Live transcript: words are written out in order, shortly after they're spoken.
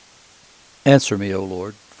Answer me, O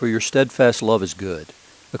Lord, for your steadfast love is good.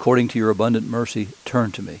 According to your abundant mercy,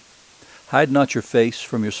 turn to me. Hide not your face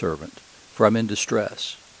from your servant, for I am in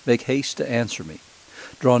distress. Make haste to answer me.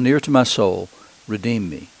 Draw near to my soul, redeem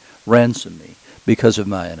me, ransom me, because of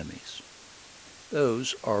my enemies.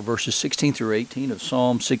 Those are verses 16 through 18 of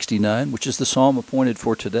Psalm 69, which is the psalm appointed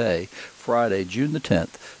for today, Friday, June the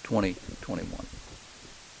 10th, 2021.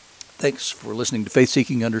 Thanks for listening to Faith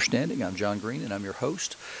Seeking Understanding. I'm John Green, and I'm your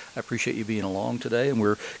host. I appreciate you being along today, and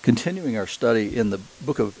we're continuing our study in the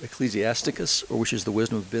book of Ecclesiasticus, or which is the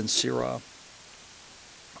wisdom of Ben Sirah.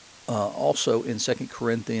 Also in 2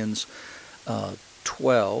 Corinthians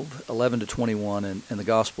 12, 11 to 21, and the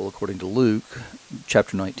Gospel according to Luke,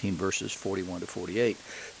 chapter 19, verses 41 to 48.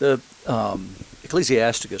 The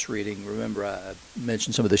Ecclesiasticus reading, remember I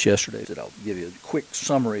mentioned some of this yesterday, that I'll give you a quick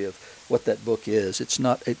summary of what that book is. It's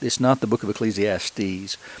not the book of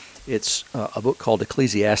Ecclesiastes. It's a book called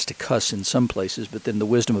Ecclesiasticus in some places, but then the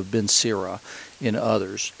wisdom of Ben Sirah in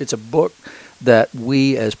others. It's a book that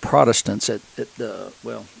we as Protestants, as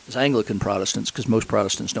Anglican Protestants, because most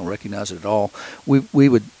Protestants don't recognize it at all, we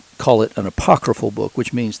would call it an apocryphal book,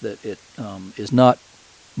 which means that it is not,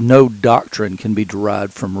 no doctrine can be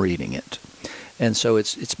derived from reading it. And so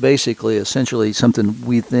it's basically essentially something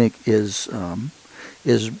we think is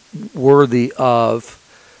worthy of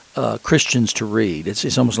Christians to read.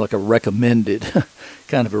 It's almost like a recommended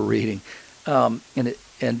kind of a reading, and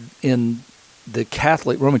in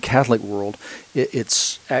the Roman Catholic world,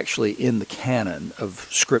 it's actually in the canon of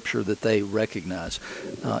Scripture that they recognize.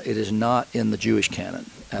 It is not in the Jewish canon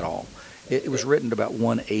at all. It was written about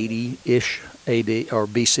 180-ish A.D. or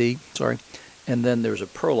B.C. And then there's a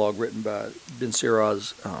prologue written by Ben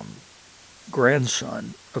Sirah's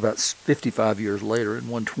grandson about 55 years later in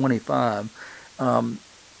 125,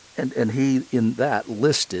 and he in that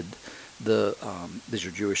listed these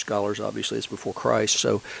are Jewish scholars, obviously it's before Christ,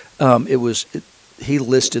 so he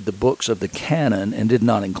listed the books of the canon and did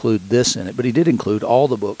not include this in it, but he did include all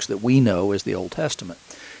the books that we know as the Old Testament.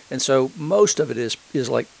 And so most of it is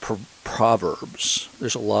like proverbs.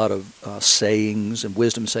 There's a lot of sayings and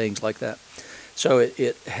wisdom sayings like that. So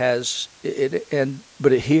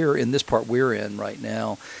but here in this part we're in right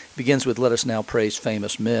now, it begins with "Let us now praise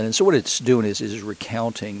famous men," and so what it's doing is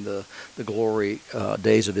recounting the glory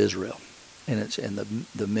days of Israel, and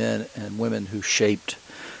the men and women who shaped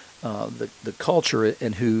the culture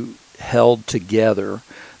and who held together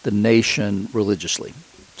the nation religiously.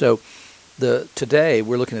 So today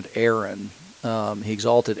we're looking at Aaron. He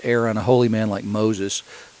exalted Aaron, a holy man like Moses,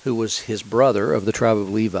 who was his brother of the tribe of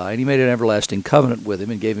Levi, and he made an everlasting covenant with him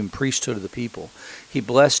and gave him priesthood of the people. He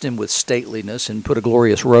blessed him with stateliness and put a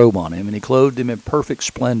glorious robe on him, and he clothed him in perfect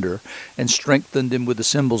splendor and strengthened him with the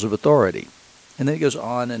symbols of authority. And then he goes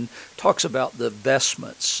on and talks about the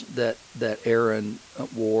vestments that Aaron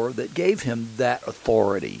wore that gave him that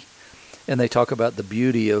authority. And they talk about the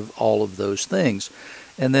beauty of all of those things.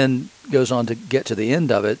 And then goes on to get to the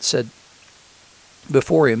end of it, said,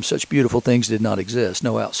 "Before him such beautiful things did not exist.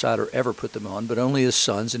 No outsider ever put them on, but only his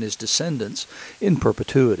sons and his descendants in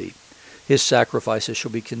perpetuity. His sacrifices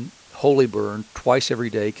shall be wholly burned twice every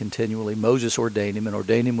day continually. Moses ordained him and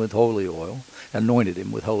ordained him with holy oil, anointed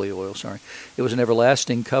him with holy oil, It was an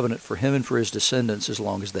everlasting covenant for him and for his descendants as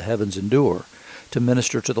long as the heavens endure, to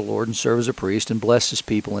minister to the Lord and serve as a priest and bless his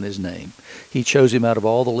people in his name. He chose him out of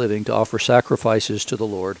all the living to offer sacrifices to the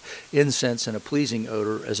Lord, incense and a pleasing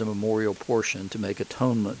odor as a memorial portion to make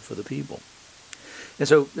atonement for the people." And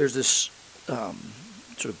so there's this sort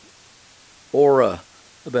of aura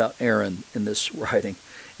about Aaron in this writing.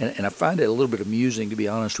 And I find it a little bit amusing, to be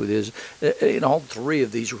honest with you, is in all three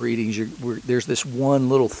of these readings, there's this one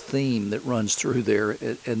little theme that runs through there,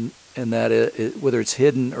 and that whether it's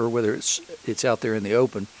hidden or whether it's out there in the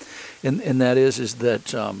open, and that is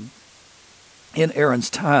that in Aaron's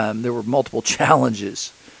time there were multiple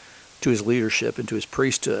challenges to his leadership and to his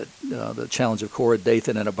priesthood. The challenge of Korah,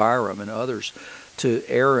 Dathan, and Abiram, and others, to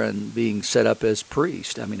Aaron being set up as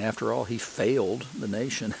priest. I mean, after all, he failed the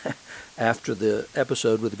nation after the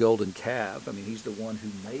episode with the golden calf. I mean, he's the one who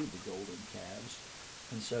made the golden calves.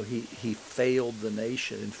 And so he failed the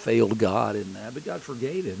nation and failed God in that. But God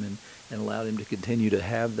forgave him and allowed him to continue to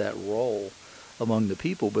have that role among the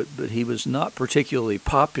people. But he was not particularly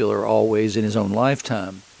popular always in his own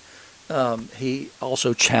lifetime. He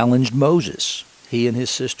also challenged Moses. He and his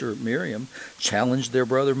sister Miriam challenged their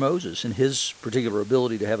brother Moses in his particular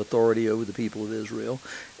ability to have authority over the people of Israel.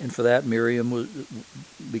 And for that, Miriam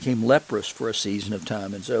became leprous for a season of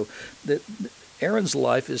time. And so Aaron's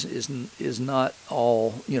life is not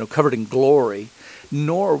all covered in glory,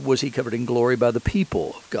 nor was he covered in glory by the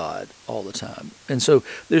people of God all the time. And so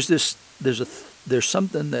there's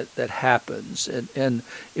something that happens, and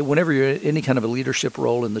whenever you're in any kind of a leadership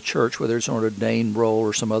role in the church, whether it's an ordained role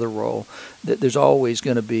or some other role, there's always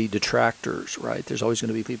going to be detractors, right? There's always going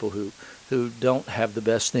to be people who don't have the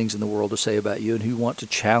best things in the world to say about you and who want to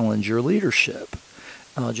challenge your leadership.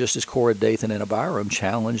 Just as Korah, Dathan, and Abiram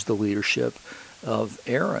challenged the leadership of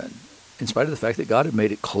Aaron, in spite of the fact that God had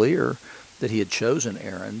made it clear that he had chosen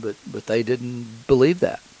Aaron, but they didn't believe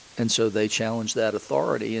that. And so they challenged that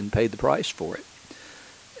authority and paid the price for it,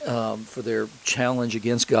 for their challenge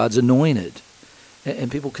against God's anointed.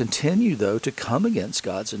 And people continue, though, to come against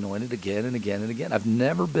God's anointed again and again and again. I've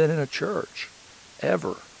never been in a church,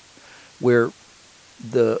 ever, where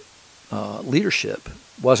the leadership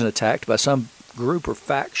wasn't attacked by some group or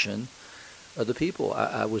faction of the people.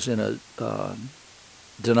 I was in a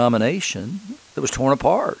denomination that was torn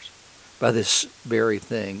apart by this very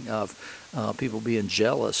thing of people being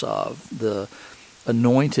jealous of the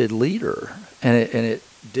anointed leader, and it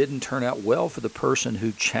didn't turn out well for the person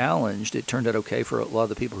who challenged. It turned out okay for a lot of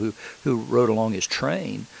the people who rode along his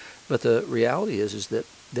train, but the reality is that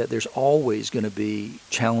there's always going to be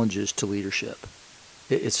challenges to leadership.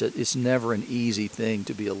 It's never an easy thing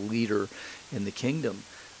to be a leader in the kingdom.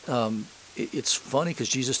 It's funny because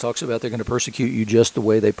Jesus talks about they're going to persecute you just the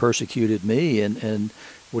way they persecuted me, and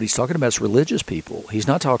what he's talking about is religious people. He's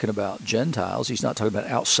not talking about Gentiles. He's not talking about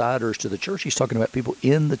outsiders to the church. He's talking about people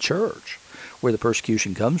in the church where the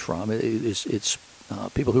persecution comes from. It's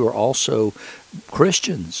people who are also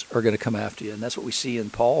Christians are going to come after you, and that's what we see in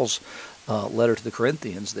Paul's letter to the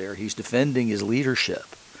Corinthians there. He's defending his leadership.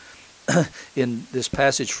 In this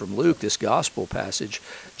passage from Luke, this gospel passage,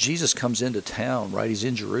 Jesus comes into town, right? He's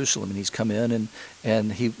in Jerusalem, and he's come in,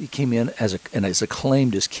 and he came in as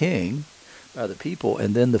acclaimed as king by the people,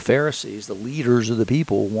 and then the Pharisees, the leaders of the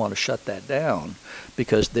people, want to shut that down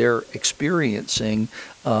because they're experiencing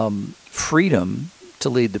freedom to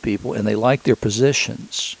lead the people, and they like their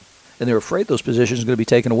positions, and they're afraid those positions are going to be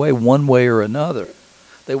taken away one way or another.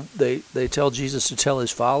 They tell Jesus to tell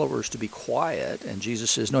his followers to be quiet, and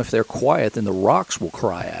Jesus says, no, if they're quiet, then the rocks will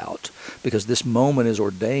cry out, because this moment is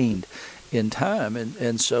ordained in time.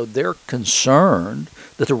 And so they're concerned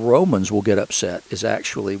that the Romans will get upset is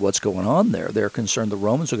actually what's going on there. They're concerned the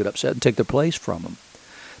Romans will get upset and take their place from them.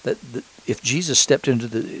 That if Jesus stepped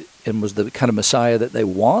into and was the kind of Messiah that they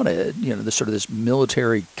wanted, this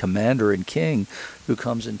military commander and king who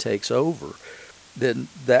comes and takes over, then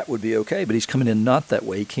that would be okay. But he's coming in not that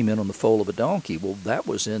way. He came in on the foal of a donkey. Well, that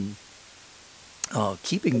was in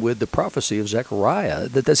keeping with the prophecy of Zechariah,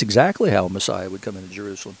 that's exactly how a Messiah would come into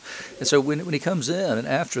Jerusalem. And so when he comes in, and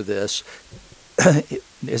after this,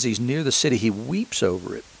 as he's near the city, he weeps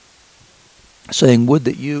over it, saying, would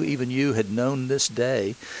that you, even you, had known this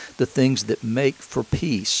day the things that make for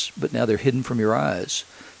peace, but now they're hidden from your eyes.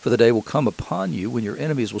 For the day will come upon you when your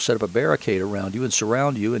enemies will set up a barricade around you and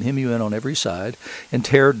surround you and hem you in on every side and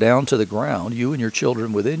tear down to the ground you and your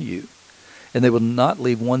children within you. And they will not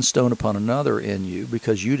leave one stone upon another in you,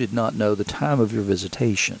 because you did not know the time of your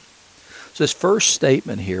visitation. So this first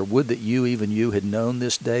statement here, would that you, even you, had known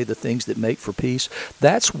this day the things that make for peace,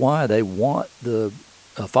 that's why they want the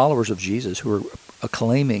followers of Jesus who are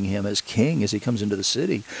acclaiming him as king as he comes into the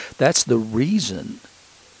city. That's the reason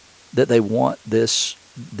that they want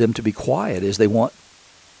them to be quiet, is they want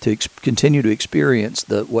to continue to experience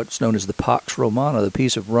what's known as the Pax Romana, the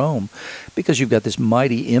peace of Rome, because you've got this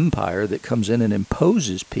mighty empire that comes in and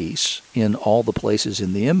imposes peace in all the places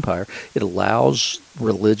in the empire. It allows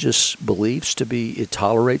religious beliefs it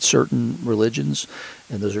tolerates certain religions,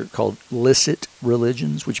 and those are called licit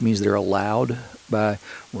religions, which means they're allowed by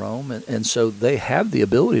Rome, and so they have the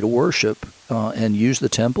ability to worship and use the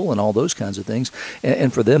temple and all those kinds of things,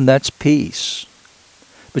 and for them that's peace.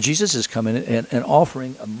 But Jesus is coming and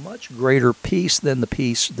offering a much greater peace than the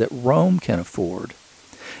peace that Rome can afford.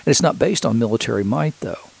 And it's not based on military might,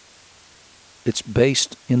 though. It's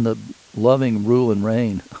based in the loving rule and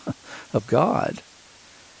reign of God.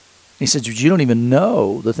 He says, you don't even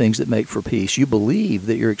know the things that make for peace. You believe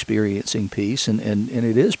that you're experiencing peace, and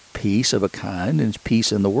it is peace of a kind, and it's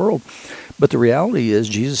peace in the world. But the reality is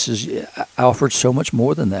Jesus has offered so much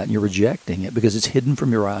more than that, and you're rejecting it because it's hidden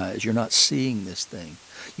from your eyes. You're not seeing this thing.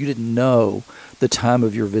 You didn't know the time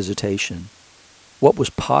of your visitation. What was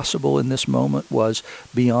possible in this moment was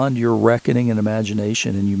beyond your reckoning and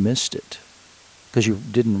imagination, and you missed it because you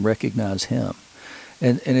didn't recognize him.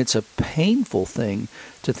 And it's a painful thing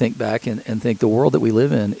to think back and think the world that we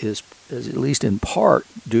live in is at least in part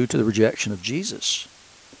due to the rejection of Jesus.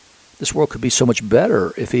 This world could be so much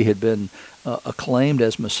better if he had been acclaimed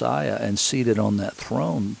as Messiah and seated on that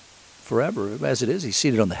throne forever. As it is, he's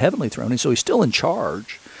seated on the heavenly throne, and so he's still in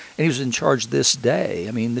charge. And he was in charge this day.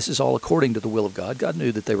 I mean, this is all according to the will of God. God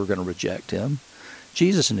knew that they were going to reject him.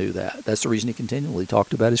 Jesus knew that. That's the reason he continually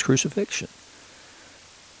talked about his crucifixion.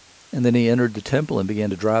 And then he entered the temple and began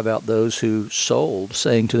to drive out those who sold,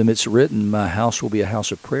 saying to them, "It's written, my house will be a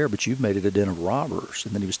house of prayer, but you've made it a den of robbers."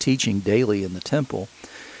 And then he was teaching daily in the temple.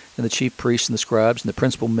 And the chief priests and the scribes and the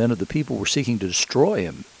principal men of the people were seeking to destroy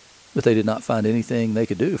him. But they did not find anything they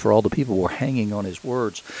could do, for all the people were hanging on his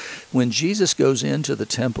words. When Jesus goes into the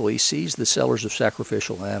temple, he sees the sellers of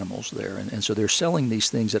sacrificial animals there. And so they're selling these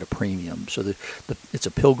things at a premium. So it's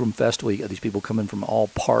a pilgrim festival. You got these people coming from all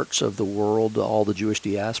parts of the world. All the Jewish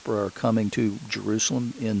diaspora are coming to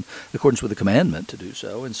Jerusalem in accordance with the commandment to do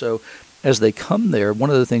so. And so as they come there,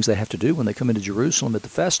 one of the things they have to do when they come into Jerusalem at the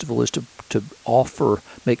festival is to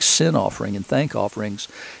make sin offering and thank offerings.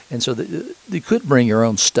 And so you could bring your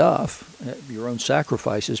own stuff, your own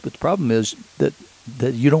sacrifices, but the problem is that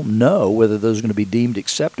you don't know whether those are going to be deemed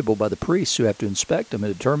acceptable by the priests who have to inspect them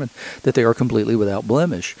and determine that they are completely without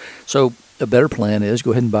blemish. So a better plan is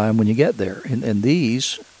go ahead and buy them when you get there. And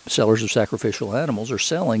these sellers of sacrificial animals are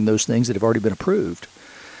selling those things that have already been approved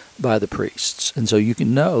by the priests, and so you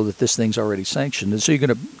can know that this thing's already sanctioned, and so you're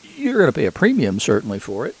going to pay a premium certainly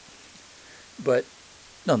for it, but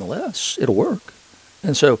nonetheless it'll work.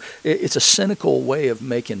 And so it's a cynical way of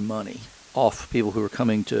making money off people who are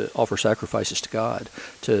coming to offer sacrifices to God,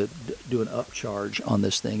 to do an upcharge on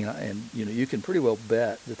this thing, and you can pretty well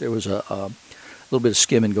bet that there was a little bit of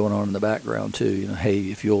skimming going on in the background too.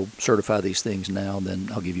 Hey, if you'll certify these things now, then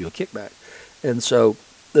I'll give you a kickback. And so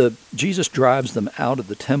Jesus drives them out of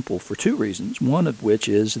the temple for two reasons. One of which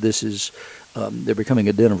is they're becoming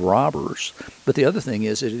a den of robbers. But the other thing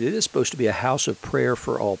is that it is supposed to be a house of prayer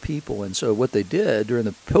for all people. And so what they did during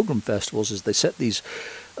the pilgrim festivals is they set these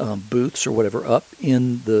booths or whatever up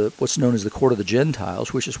in what's known as the court of the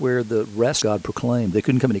Gentiles, which is where the rest God proclaimed. They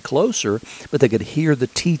couldn't come any closer, but they could hear the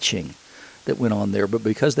teaching that went on there. But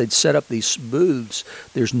because they'd set up these booths,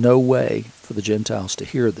 there's no way for the Gentiles to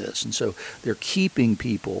hear this. And so they're keeping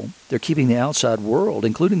the outside world,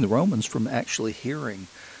 including the Romans, from actually hearing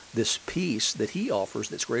this peace that he offers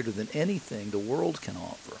that's greater than anything the world can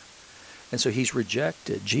offer. And so he's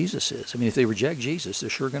rejected. Jesus is. I mean, if they reject Jesus, they're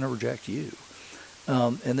sure going to reject you.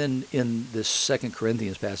 And then in this 2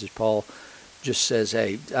 Corinthians passage, Paul just says,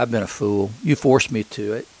 "Hey, I've been a fool. You forced me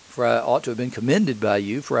to it. For I ought to have been commended by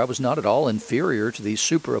you, for I was not at all inferior to these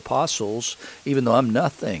super apostles, even though I'm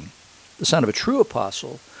nothing. The sign of a true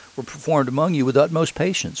apostle were performed among you with utmost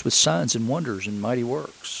patience, with signs and wonders and mighty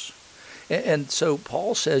works." And so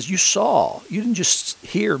Paul says, you didn't just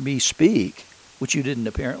hear me speak, which you didn't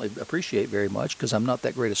apparently appreciate very much because I'm not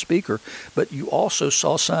that great a speaker, but you also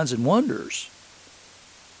saw signs and wonders.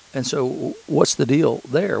 And so what's the deal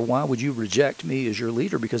there? Why would you reject me as your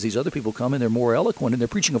leader? Because these other people come and they're more eloquent and they're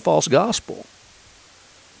preaching a false gospel.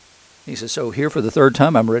 He says, so here for the third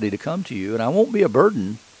time I'm ready to come to you, and I won't be a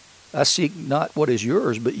burden. I seek not what is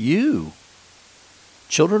yours, but you.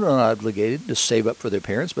 Children are not obligated to save up for their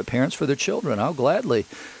parents, but parents for their children. I'll gladly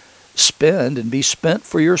spend and be spent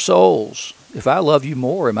for your souls. If I love you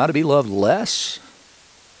more, am I to be loved less?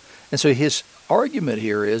 And so his argument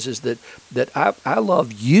here is that I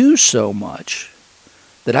love you so much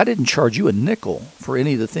that I didn't charge you a nickel for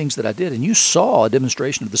any of the things that I did. And you saw a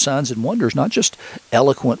demonstration of the signs and wonders, not just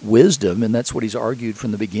eloquent wisdom, and that's what he's argued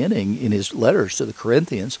from the beginning in his letters to the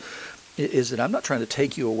Corinthians, is that I'm not trying to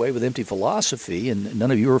take you away with empty philosophy, and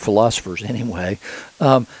none of you are philosophers anyway,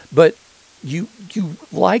 but you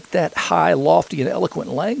like that high, lofty, and eloquent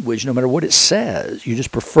language no matter what it says. You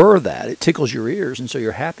just prefer that. It tickles your ears, and so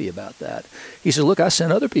you're happy about that. He said, look, I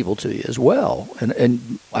sent other people to you as well,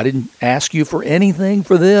 and I didn't ask you for anything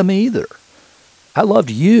for them either. I loved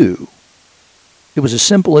you. It was as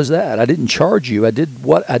simple as that. I didn't charge you. I did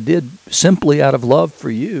what I did simply out of love for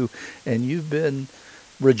you, and you've been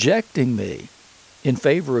rejecting me in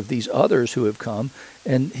favor of these others who have come.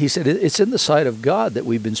 And he said, it's in the sight of God that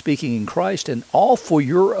we've been speaking in Christ, and all for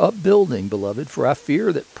your upbuilding, beloved, for I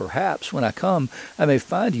fear that perhaps when I come, I may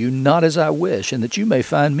find you not as I wish, and that you may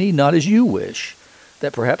find me not as you wish,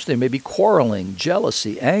 that perhaps there may be quarreling,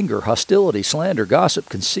 jealousy, anger, hostility, slander, gossip,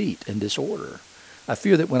 conceit, and disorder. I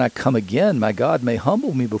fear that when I come again, my God may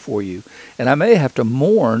humble me before you, and I may have to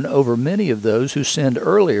mourn over many of those who sinned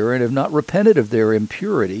earlier and have not repented of their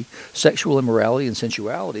impurity, sexual immorality, and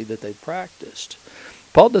sensuality that they practiced.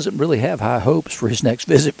 Paul doesn't really have high hopes for his next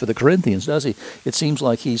visit for the Corinthians, does he? It seems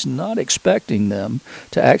like he's not expecting them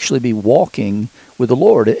to actually be walking with the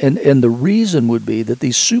Lord. And the reason would be that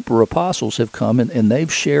these super apostles have come and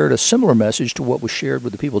they've shared a similar message to what was shared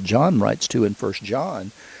with the people John writes to in 1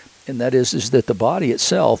 John. And that is that the body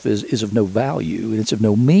itself is of no value, and it's of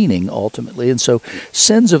no meaning ultimately. And so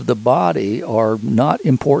sins of the body are not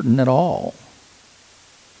important at all.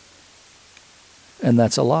 And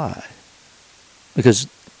that's a lie. Because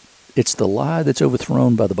it's the lie that's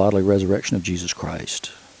overthrown by the bodily resurrection of Jesus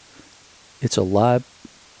Christ. It's a lie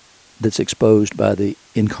that's exposed by the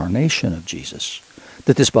incarnation of Jesus,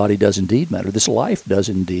 that this body does indeed matter, this life does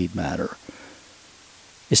indeed matter.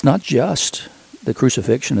 It's not just the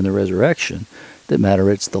crucifixion and the resurrection that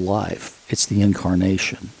matter, it's the life, it's the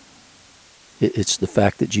incarnation. It's the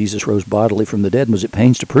fact that Jesus rose bodily from the dead and was at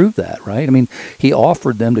pains to prove that, right? I mean, he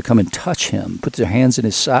offered them to come and touch him, put their hands in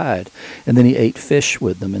his side, and then he ate fish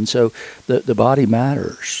with them. And so the body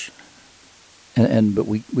matters. But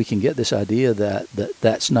we can get this idea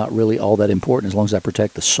that's not really all that important as long as I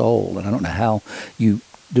protect the soul. And I don't know how you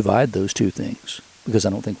divide those two things, because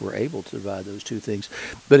I don't think we're able to divide those two things.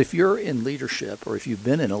 But if you're in leadership, or if you've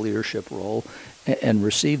been in a leadership role and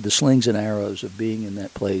received the slings and arrows of being in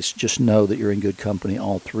that place, just know that you're in good company.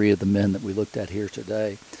 All three of the men that we looked at here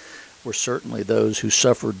today were certainly those who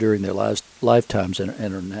suffered during their lifetimes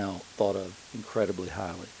and are now thought of incredibly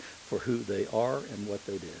highly for who they are and what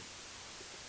they did.